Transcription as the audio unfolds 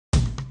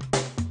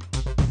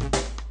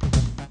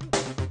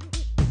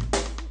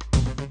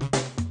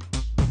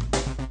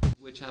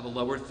have a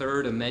lower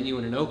third, a menu,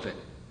 and an open.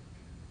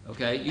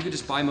 Okay, you could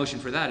just buy Motion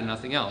for that and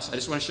nothing else. I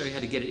just want to show you how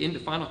to get it into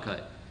Final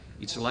Cut.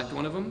 You select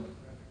one of them.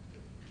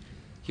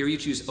 Here you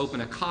choose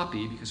Open a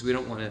Copy because we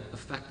don't want to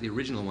affect the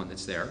original one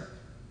that's there.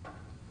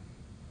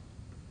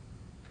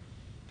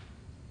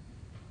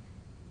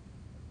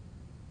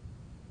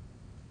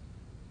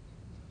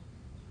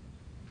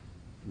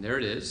 And there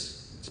it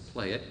is. Let's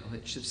play it. I'll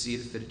hit Shift-Z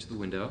to fit it to the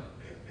window.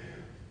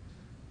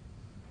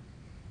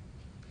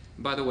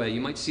 And by the way, you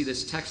might see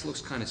this text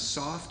looks kind of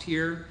soft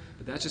here,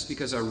 but that's just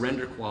because our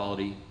render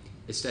quality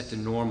is set to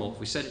normal. If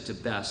we set it to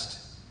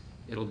best,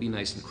 it'll be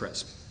nice and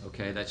crisp.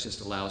 Okay, that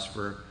just allows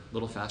for a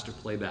little faster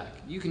playback.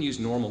 You can use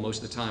normal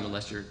most of the time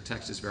unless your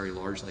text is very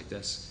large like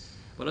this.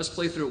 But let's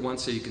play through it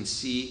once so you can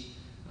see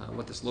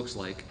what this looks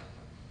like.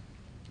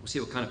 We'll see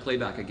what kind of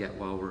playback I get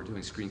while we're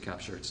doing screen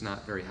capture. It's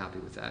not very happy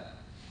with that.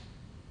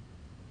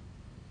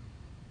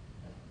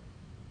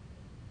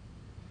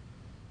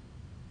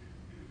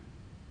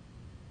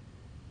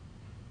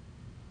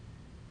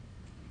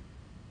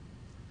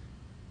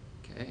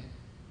 Okay,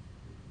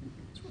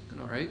 it's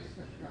working all right.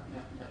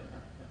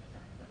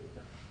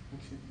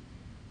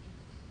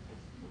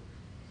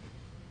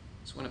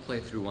 Just want to play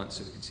it through once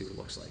so we can see what it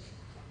looks like.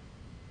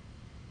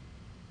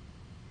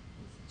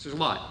 So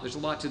there's a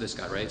lot to this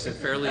guy, right? It's a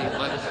fairly, a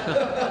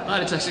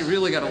lot of text. It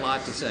really got a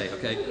lot to say,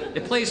 okay?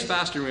 It plays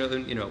faster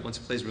than, once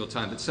it plays in real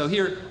time. But so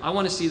here, I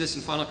want to see this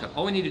in Final Cut.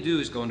 All we need to do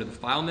is go into the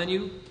File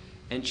menu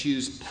and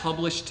choose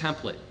Publish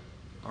Template,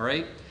 all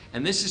right?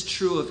 And this is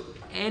true of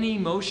any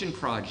motion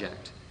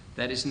project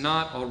that is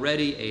not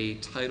already a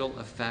title,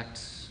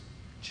 effect,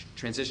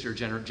 transition, or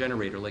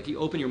generator. Like you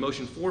open your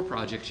Motion 4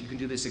 projects, you can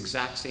do this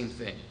exact same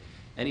thing.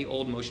 Any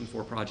old Motion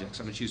 4 project.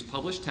 So I'm going to choose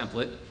Publish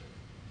Template,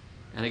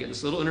 and I get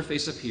this little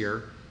interface up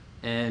here,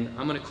 and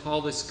I'm going to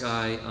call this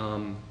guy,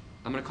 I'm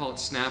going to call it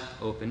Snap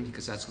Open,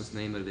 because that's what the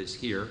name of it is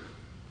here.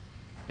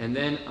 And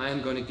then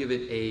I'm going to give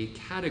it a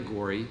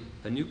category,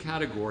 a new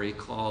category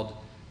called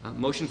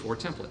Motion 4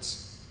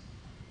 Templates,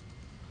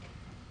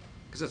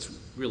 because that's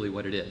really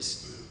what it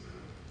is.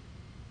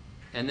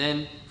 And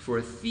then for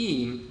a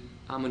theme,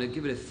 I'm going to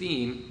give it a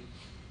theme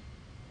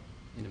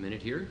in a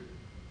minute here.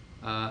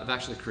 I've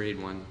actually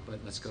created one, but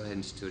let's go ahead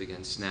and just do it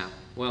again. Snap.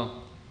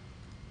 Well,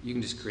 you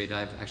can just create it.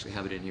 I actually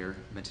have it in here.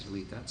 I meant to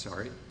delete that,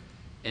 sorry.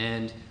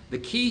 And the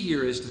key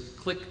here is to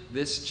click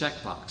this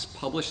checkbox,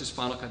 Publish as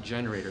Final Cut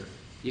Generator.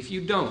 If you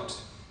don't,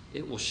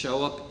 it will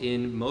show up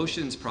in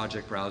Motion's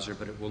project browser,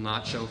 but it will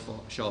not show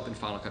up in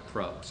Final Cut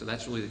Pro. So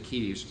that's really the key.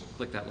 You just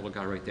click that little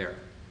guy right there.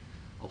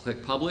 I'll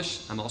click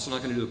Publish. I'm also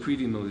not going to do a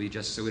preview movie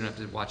just so we don't have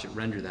to watch it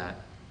render that.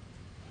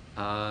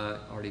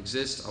 Already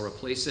exists. I'll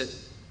replace it.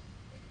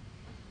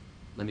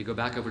 Let me go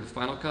back over to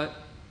Final Cut.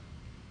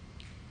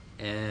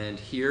 And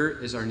here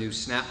is our new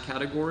Snap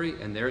category,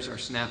 and there's our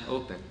Snap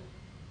Open.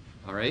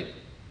 All right?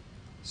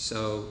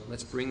 So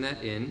let's bring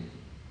that in.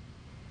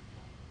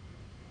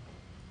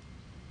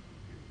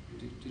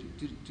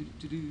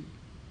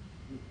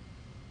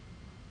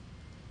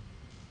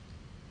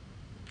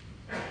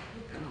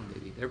 Come on,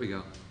 baby. There we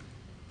go.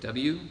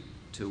 W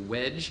to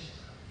wedge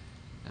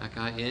that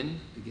guy in,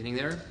 beginning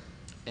there.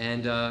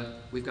 And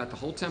we've got the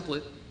whole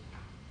template.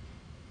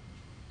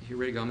 Here,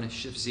 ready to go. I'm going to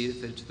Shift-Z to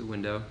fit it to the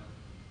window.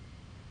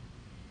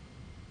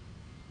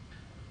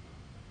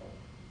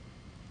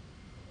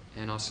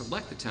 And I'll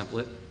select the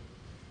template.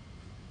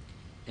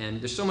 And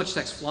there's so much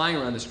text flying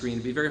around the screen,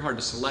 it'd be very hard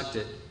to select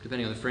it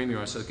depending on the frame you're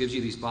on. So it gives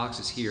you these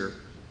boxes here.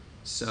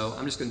 So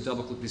I'm just going to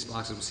double click these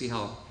boxes. We'll see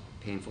how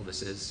painful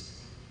this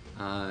is.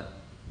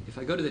 If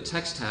I go to the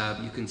text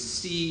tab, you can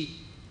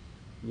see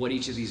what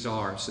each of these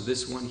are. So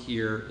this one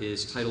here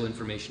is Title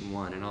Information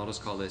 1, and I'll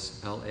just call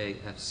this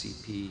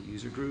LAFCP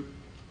User Group.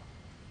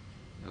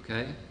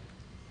 Okay?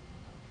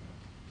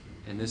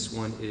 And this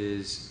one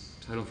is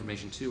Title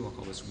Information 2. I'll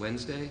call this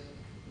Wednesday.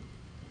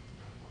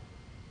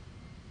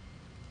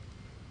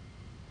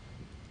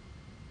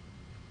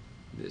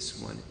 This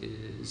one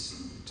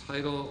is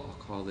Title.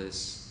 I'll call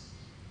this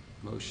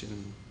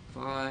Motion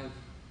 5.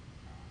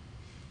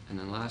 And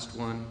then last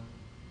one,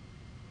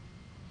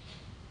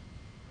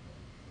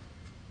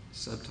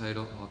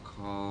 Subtitle, I'll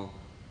call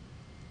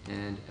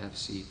and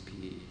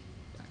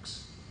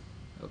FCPX.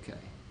 Okay.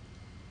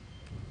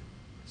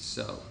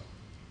 So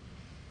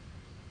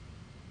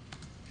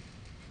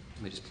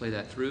let me just play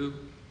that through.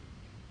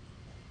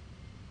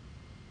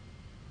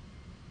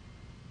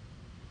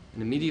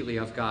 And immediately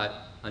I've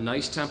got a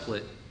nice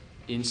template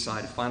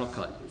inside Final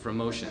Cut from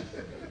Motion.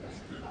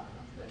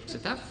 Is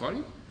it that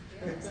funny?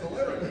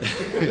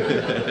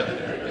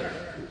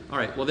 All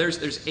right, well there's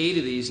 8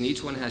 of these and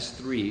each one has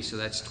 3, so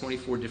that's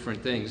 24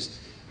 different things.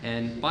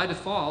 And by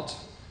default,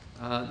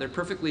 they're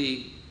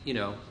perfectly,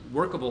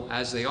 workable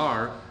as they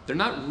are. They're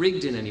not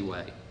rigged in any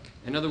way.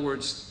 In other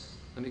words,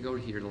 let me go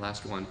here to the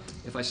last one.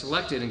 If I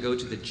select it and go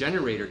to the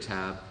Generator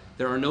tab,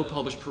 there are no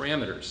published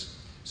parameters.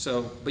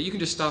 So, but you can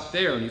just stop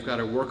there and you've got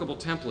a workable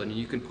template and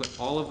you can put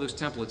all of those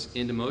templates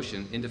into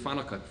Motion, into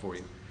Final Cut for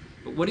you.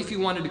 But what if you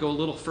wanted to go a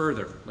little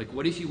further? Like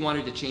what if you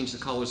wanted to change the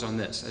colors on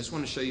this? I just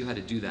want to show you how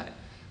to do that.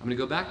 I'm going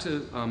to go back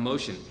to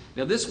motion.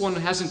 Now this one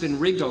hasn't been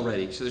rigged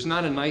already, so there's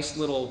not a nice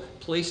little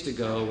place to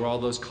go where all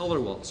those color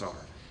wells are.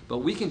 But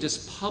we can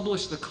just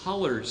publish the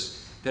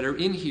colors that are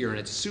in here, and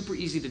it's super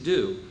easy to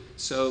do.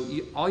 So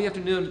all you have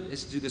to do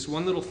is do this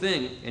one little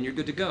thing, and you're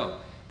good to go.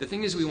 The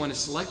thing is, we want to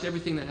select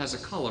everything that has a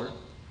color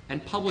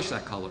and publish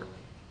that color.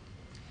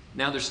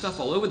 Now there's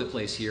stuff all over the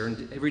place here,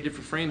 and every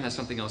different frame has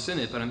something else in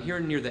it, but I'm here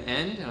near the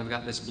end, and I've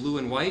got this blue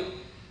and white.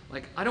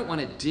 Like, I don't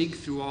want to dig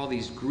through all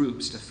these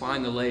groups to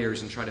find the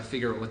layers and try to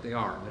figure out what they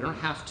are. I don't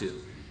have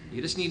to.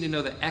 You just need to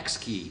know the X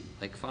key,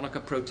 like Final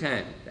Cut Pro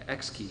 10, the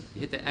X key.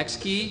 You hit the X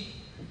key,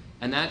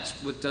 and that's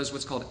what does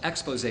what's called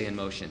expose in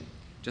motion.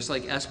 Just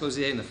like expose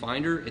in the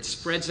Finder, it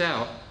spreads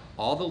out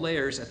all the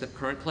layers at the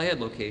current playhead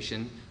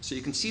location so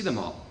you can see them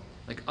all.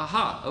 Like,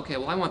 aha, okay,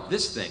 well I want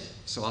this thing.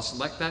 So I'll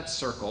select that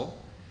circle,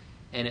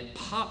 and it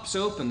pops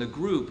open the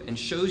group and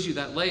shows you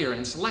that layer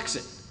and selects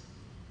it.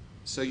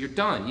 So you're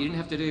done. You didn't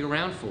have to dig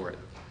around for it.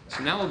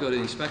 So now we'll go to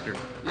the inspector.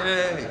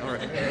 Yay! All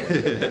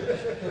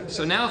right.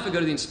 So now if I go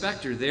to the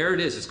inspector, there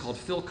it is. It's called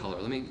fill color.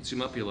 Let me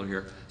zoom up a little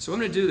here. So what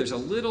I'm going to do, there's a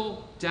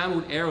little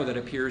downward arrow that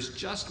appears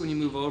just when you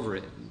move over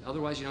it.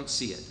 Otherwise, you don't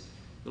see it.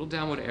 Little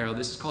downward arrow.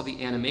 This is called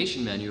the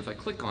animation menu. If I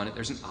click on it,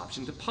 there's an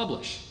option to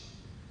publish.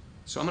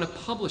 So I'm going to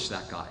publish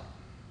that guy.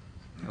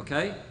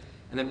 Okay?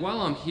 And then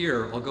while I'm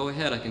here, I'll go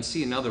ahead. I can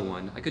see another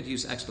one. I could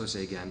use expose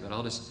again, but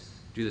I'll just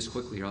do this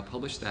quickly here. I'll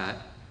publish that.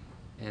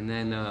 And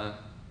then,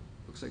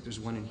 looks like there's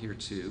one in here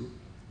too.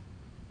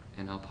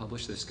 And I'll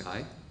publish this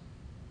guy.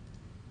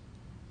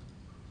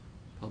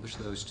 Publish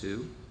those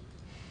two.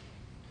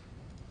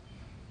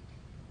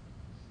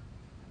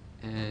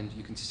 And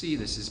you can see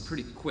this is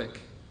pretty quick.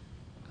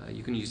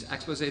 You can use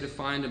expose to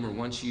find them, or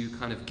once you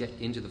kind of get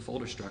into the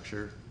folder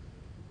structure,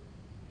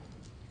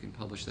 you can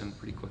publish them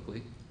pretty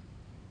quickly.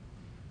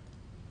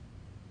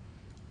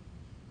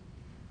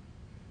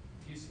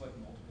 If you select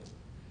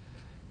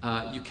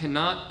multiple. You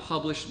cannot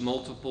publish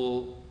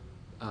multiple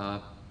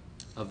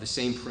of the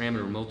same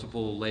parameter,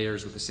 multiple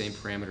layers with the same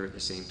parameter at the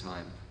same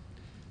time.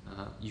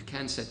 You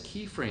can set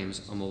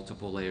keyframes on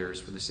multiple layers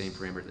for the same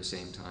parameter at the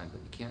same time,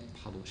 but you can't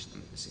publish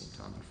them at the same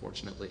time,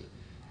 unfortunately.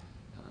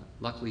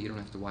 Luckily, you don't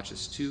have to watch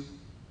this too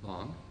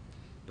long,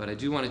 but I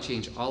do want to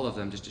change all of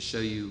them just to show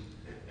you,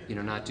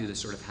 not do this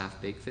sort of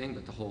half-baked thing,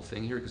 but the whole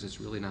thing here, because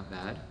it's really not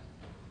bad.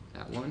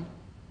 That one,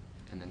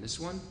 and then this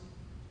one,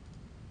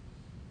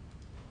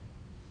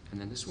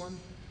 and then this one,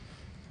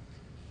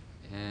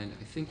 and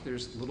I think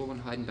there's a little one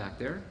hiding back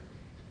there.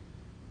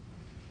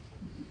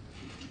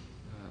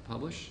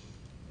 Publish.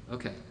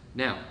 Okay,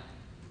 now,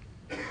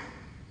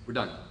 we're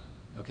done,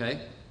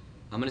 okay?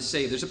 I'm going to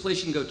say there's a place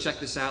you can go check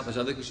this out. There's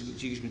other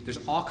things there's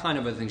all kind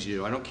of other things you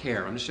do. I don't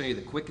care. I'm just showing you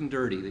the quick and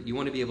dirty that you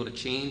want to be able to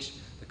change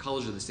the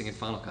colors of this thing in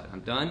Final Cut. I'm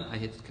done. I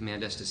hit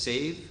Command S to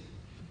save,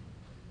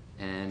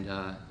 and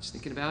just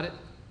thinking about it.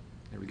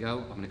 There we go.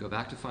 I'm going to go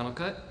back to Final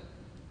Cut.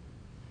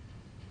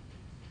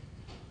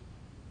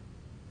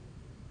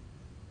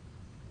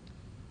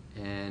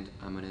 And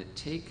I'm going to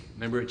take,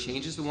 remember it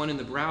changes the one in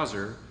the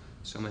browser,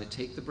 so I'm going to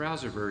take the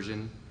browser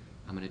version,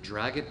 I'm going to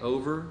drag it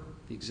over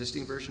the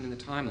existing version in the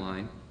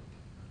timeline,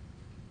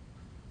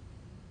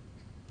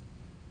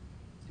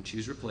 and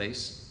choose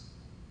Replace.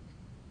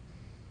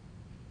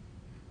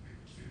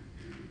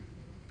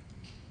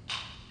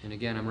 And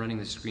again, I'm running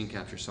the screen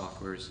capture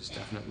software, so it's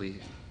definitely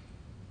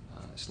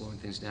slowing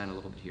things down a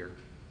little bit here.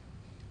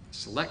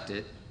 Select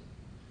it.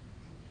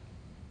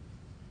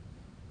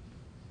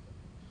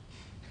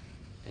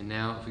 And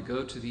now if we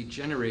go to the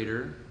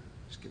generator,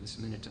 just give this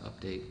a minute to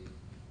update.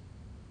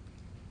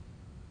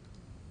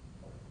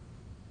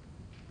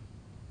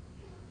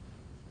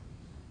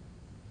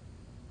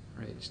 All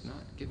right, it's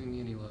not giving me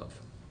any love.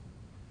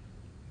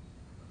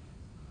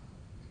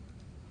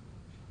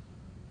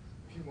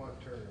 If you want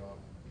to turn it off.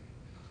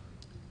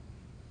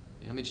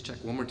 Yeah, let me just check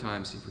one more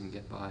time, see if we can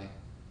get by.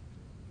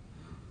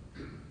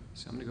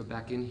 So I'm going to go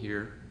back in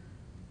here.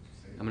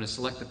 I'm going to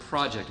select the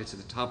project. It's at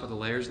the top of the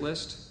layers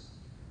list.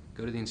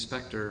 Go to the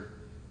inspector,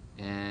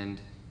 and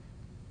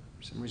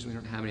for some reason we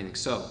don't have anything.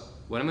 So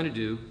what I'm going to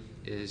do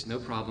is, no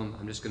problem,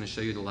 I'm just going to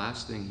show you the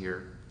last thing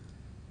here.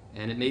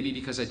 And it may be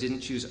because I didn't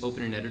choose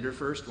Open in Editor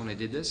first when I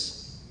did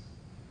this.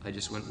 I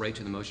just went right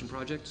to the motion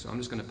project. So I'm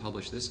just going to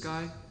publish this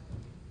guy,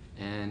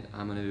 and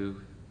I'm going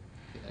to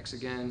hit X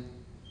again.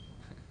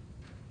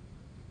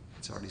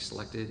 It's already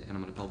selected, and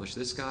I'm going to publish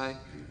this guy.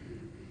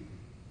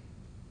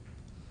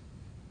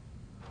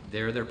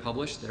 There they're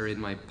published. They're in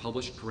my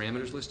published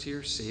parameters list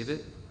here. Save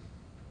it.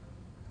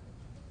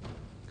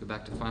 Go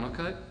back to Final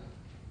Cut.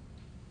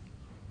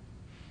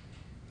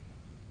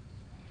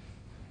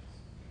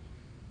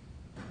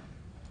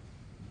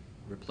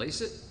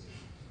 Replace it.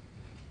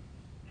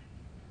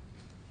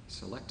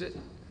 Select it.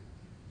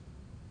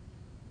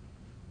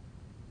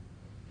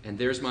 And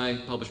there's my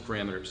published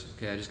parameters.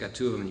 Okay, I just got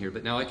 2 of them in here,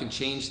 but now I can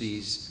change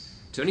these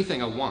to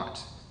anything I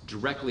want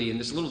directly, and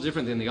it's a little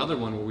different than the other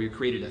one where we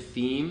created a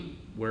theme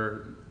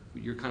where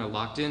you're kind of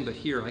locked in, but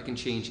here I can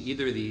change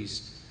either of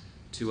these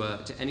to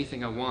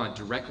anything I want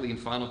directly in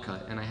Final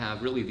Cut, and I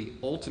have really the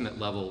ultimate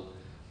level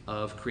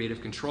of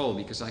creative control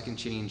because I can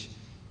change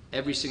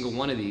every single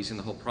one of these in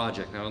the whole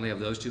project. Now I only have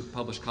those two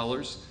published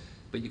colors,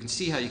 but you can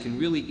see how you can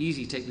really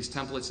easy take these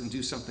templates and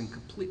do something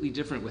completely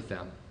different with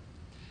them.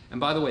 And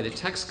by the way, the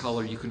text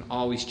color you can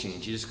always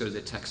change. You just go to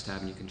the text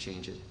tab and you can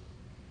change it.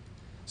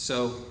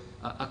 So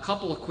a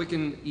couple of quick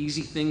and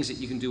easy things that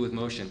you can do with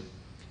motion.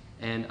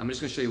 And I'm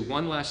just going to show you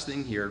one last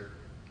thing here,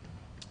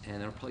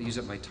 and I'll probably use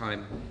up my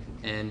time.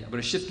 And I'm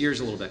going to shift gears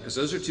a little bit because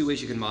those are two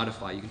ways you can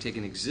modify. You can take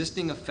an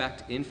existing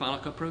effect in Final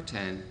Cut Pro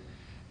 10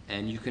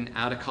 and you can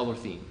add a color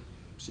theme.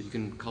 So you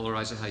can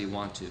colorize it how you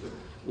want to.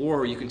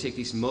 Or you can take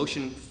these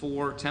Motion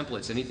 4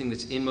 templates, anything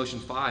that's in Motion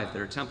 5 that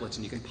are templates,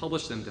 and you can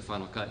publish them to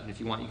Final Cut. And if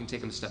you want, you can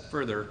take them a step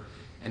further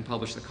and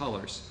publish the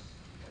colors.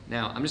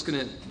 Now, I'm just going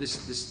to,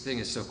 this thing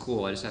is so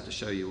cool, I just have to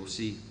show you. We'll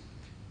see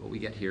what we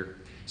get here.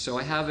 So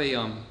I have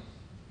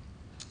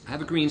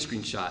a green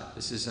screen shot.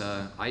 This is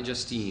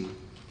iJustine.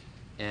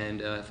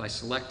 And if I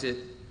select it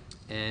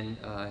and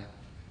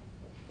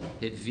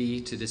hit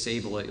V to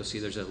disable it, you'll see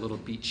there's a little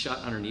beat shot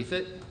underneath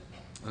it.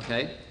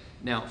 Okay?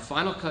 Now,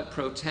 Final Cut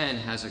Pro 10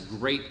 has a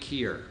great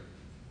keyer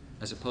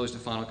as opposed to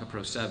Final Cut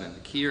Pro 7. The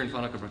keyer in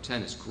Final Cut Pro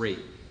 10 is great.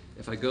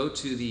 If I go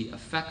to the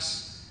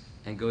effects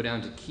and go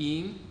down to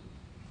keying,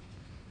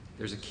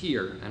 there's a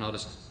keyer, and I'll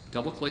just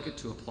double click it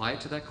to apply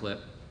it to that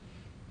clip.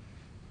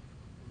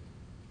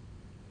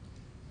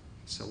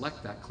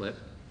 Select that clip,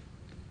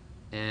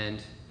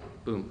 and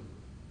boom.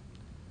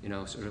 You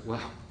know, sort of,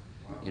 wow.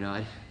 You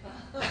know,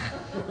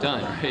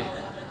 done, right?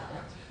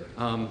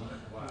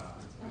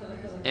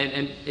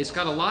 And it's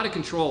got a lot of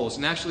controls,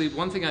 and actually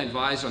one thing I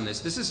advise on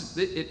this is,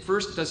 it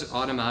first does it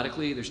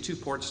automatically. There's two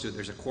ports to it.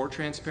 There's a core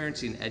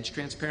transparency and edge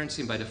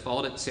transparency, and by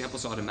default it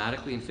samples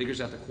automatically and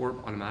figures out the core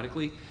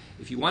automatically.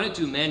 If you want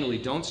to do manually,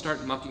 don't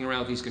start mucking around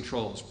with these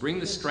controls. Bring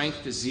the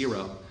strength to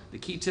 0. The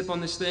key tip on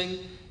this thing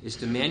is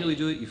to manually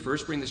do it. You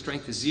first bring the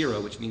strength to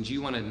 0, which means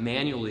you want to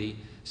manually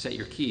set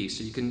your key.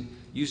 So you can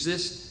use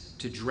this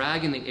to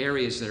drag in the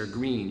areas that are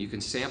green. You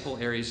can sample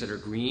areas that are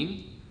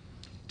green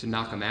to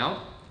knock them out.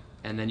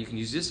 And then you can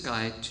use this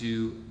guy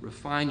to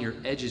refine your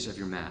edges of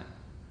your mat.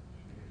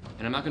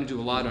 And I'm not going to do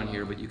a lot on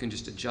here, but you can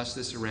just adjust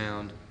this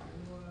around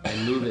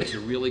and move it to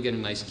really get a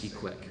nice key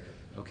quick.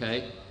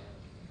 Okay?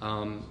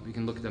 We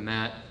can look at the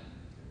mat,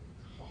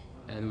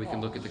 and we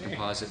can look at the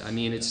composite. I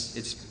mean,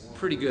 it's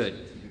pretty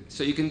good.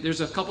 So you can,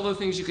 there's a couple of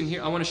things you can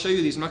hear. I want to show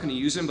you these. I'm not going to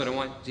use them, but I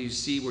want you to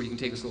see where you can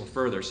take this a little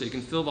further. So you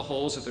can fill the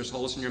holes if there's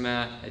holes in your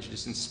mat, edge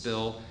distance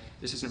spill.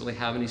 This doesn't really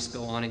have any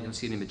spill on it. You don't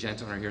see any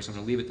magenta on it here, so I'm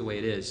going to leave it the way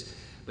it is.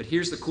 But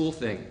here's the cool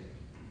thing.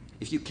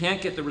 If you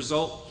can't get the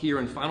result here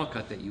in Final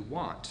Cut that you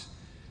want,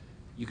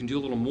 you can do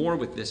a little more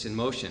with this in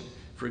Motion.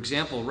 For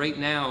example, right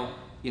now,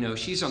 you know,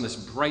 she's on this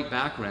bright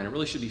background. It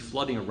really should be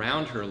flooding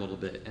around her a little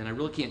bit, and I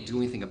really can't do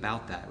anything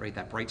about that, right?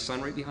 That bright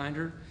sun right behind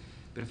her.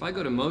 But if I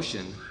go to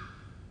Motion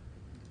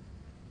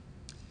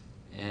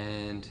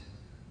and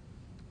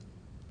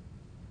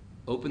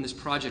open this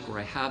project where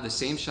I have the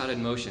same shot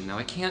in Motion. Now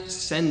I can't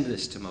send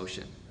this to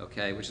Motion,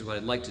 okay, which is what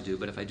I'd like to do,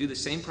 but if I do the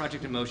same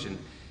project in Motion,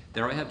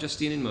 there I have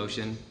Justine in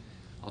Motion.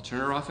 I'll turn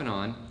her off and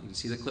on. You can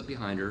see the clip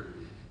behind her.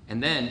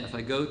 And then if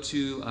I go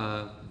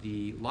to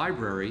the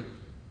library,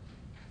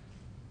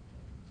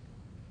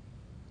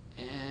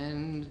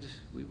 and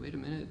wait a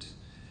minute.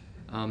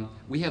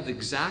 We have the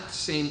exact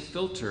same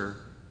filter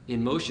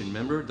in Motion.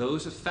 Remember,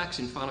 those effects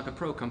in Final Cut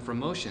Pro come from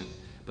Motion.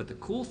 But the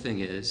cool thing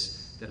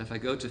is that if I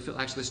go to,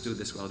 actually let's do it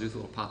this way. I'll do the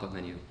little pop-up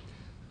menu.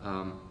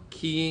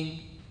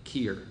 Keying,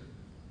 keyer.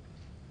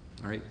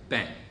 All right,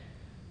 bang.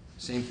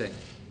 Same thing.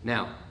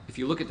 Now, if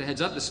you look at the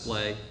heads-up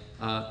display,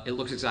 it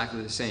looks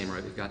exactly the same,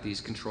 right? We've got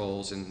these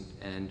controls, and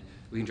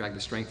we can drag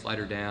the strength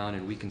slider down,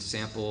 and we can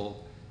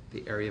sample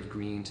the area of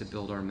green to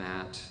build our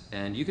mat.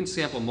 And you can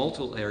sample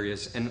multiple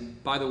areas,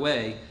 and by the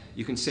way,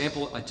 you can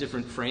sample at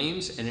different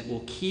frames, and it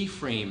will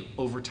keyframe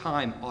over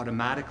time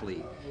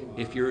automatically.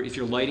 If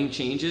your lighting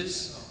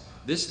changes,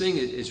 this thing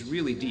is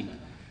really deep.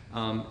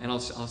 And I'll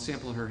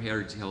sample her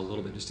hair detail a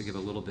little bit just to give a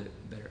little bit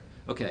better.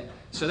 Okay,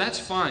 so that's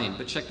fine,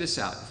 but check this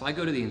out. If I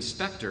go to the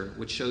inspector,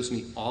 which shows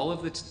me all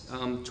of the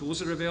tools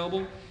that are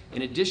available,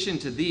 in addition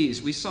to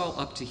these, we saw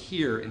up to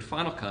here in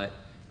Final Cut,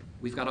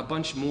 we've got a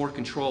bunch more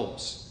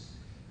controls.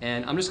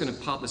 And I'm just going to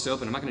pop this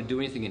open. I'm not going to do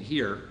anything in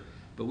here,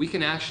 but we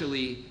can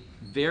actually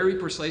very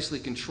precisely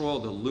control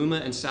the luma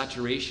and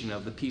saturation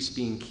of the piece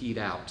being keyed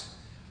out.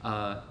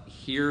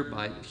 Here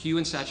by hue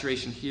and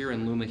saturation here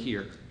and luma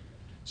here.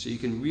 So you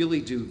can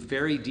really do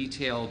very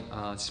detailed,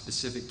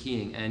 specific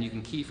keying, and you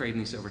can keyframe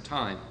these over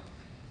time.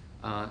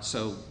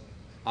 So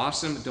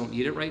awesome, don't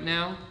need it right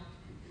now.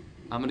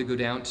 I'm gonna go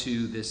down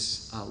to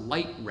this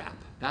light wrap.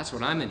 That's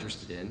what I'm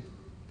interested in.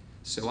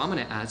 So I'm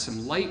gonna add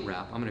some light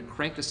wrap. I'm gonna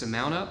crank this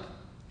amount up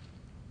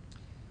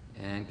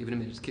and give it a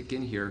minute to kick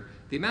in here.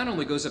 The amount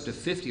only goes up to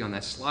 50 on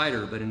that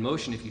slider, but in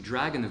Motion, if you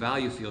drag in the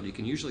value field, you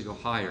can usually go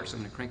higher. So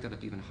I'm gonna crank that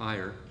up even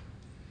higher.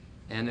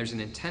 And there's an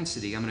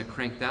intensity. I'm going to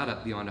crank that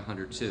up beyond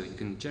 100 too. You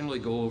can generally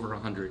go over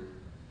 100.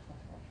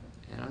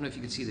 And I don't know if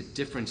you can see the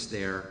difference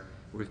there,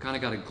 where we've kind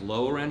of got a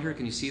glow around here.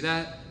 Can you see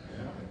that?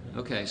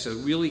 Okay, so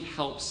it really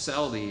helps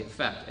sell the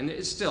effect. And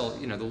it's still,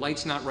 you know, the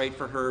light's not right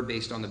for her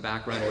based on the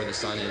background where the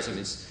sun is. I mean,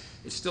 it's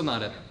still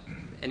not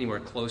anywhere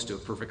close to a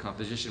perfect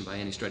composition by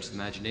any stretch of the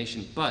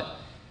imagination, but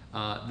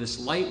this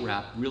light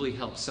wrap really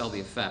helps sell the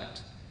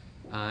effect.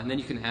 And then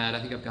you can add, I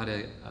think I've got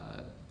a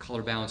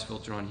color balance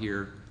filter on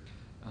here.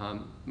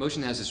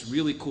 Motion has this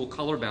really cool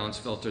color balance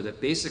filter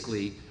that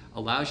basically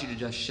allows you to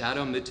adjust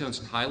shadow, midtones,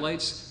 and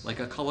highlights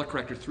like a color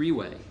corrector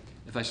three-way.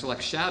 If I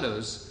select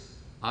shadows,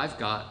 I've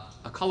got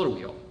a color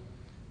wheel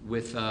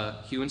with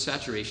hue and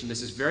saturation.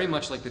 This is very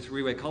much like the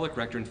three-way color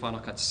corrector in Final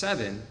Cut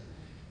 7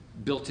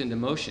 built into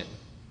Motion.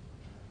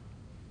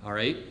 All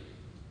right?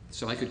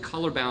 So I could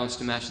color balance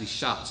to match these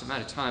shots. I'm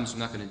out of time, so I'm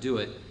not going to do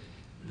it.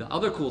 The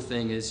other cool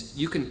thing is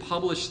you can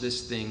publish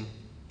this thing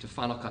to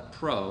Final Cut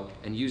Pro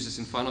and use this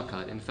in Final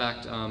Cut. In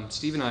fact,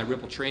 Steve and I at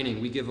Ripple Training,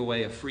 we give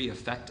away a free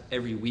effect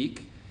every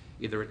week,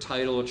 either a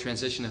title, a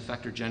transition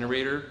effect, or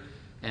generator.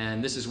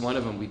 And this is one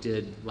of them we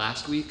did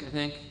last week, I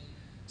think.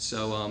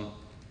 So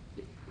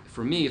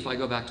for me, if I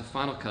go back to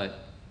Final Cut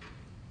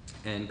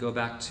and go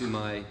back to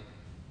my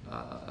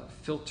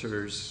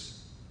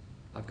filters,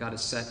 I've got a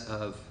set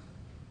of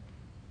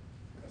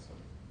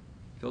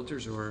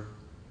filters, or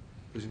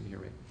who's in here,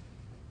 right?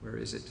 Where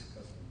is it?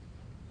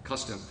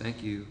 Custom,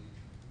 thank you.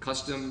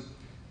 Custom,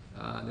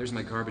 there's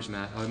my garbage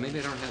mat. Oh, maybe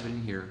I don't have it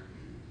in here.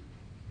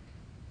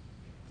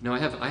 No, I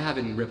have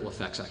it in Ripple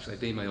Effects, actually. I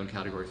made my own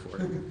category for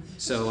it.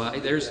 So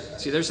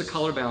there's a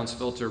color balance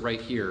filter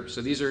right here.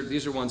 So these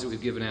are ones that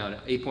we've given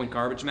out. 8-point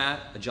garbage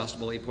mat,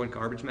 adjustable 8-point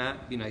garbage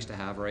mat. Be nice to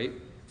have, right?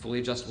 Fully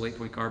adjustable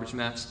 8-point garbage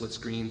mat, split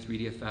screen,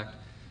 3D effect.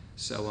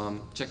 So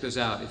check those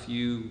out. If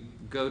you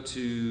go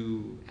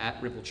to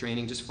 @Ripple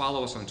Training, just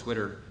follow us on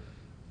Twitter,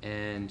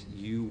 and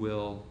you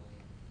will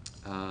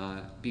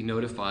be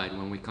notified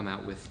when we come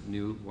out with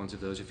new ones of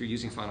those. If you're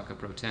using Final Cut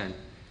Pro 10,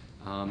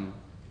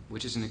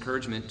 which is an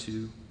encouragement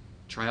to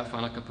try out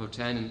Final Cut Pro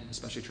 10 and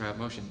especially try out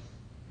Motion.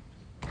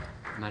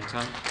 I'm out of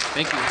time.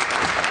 Thank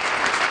you.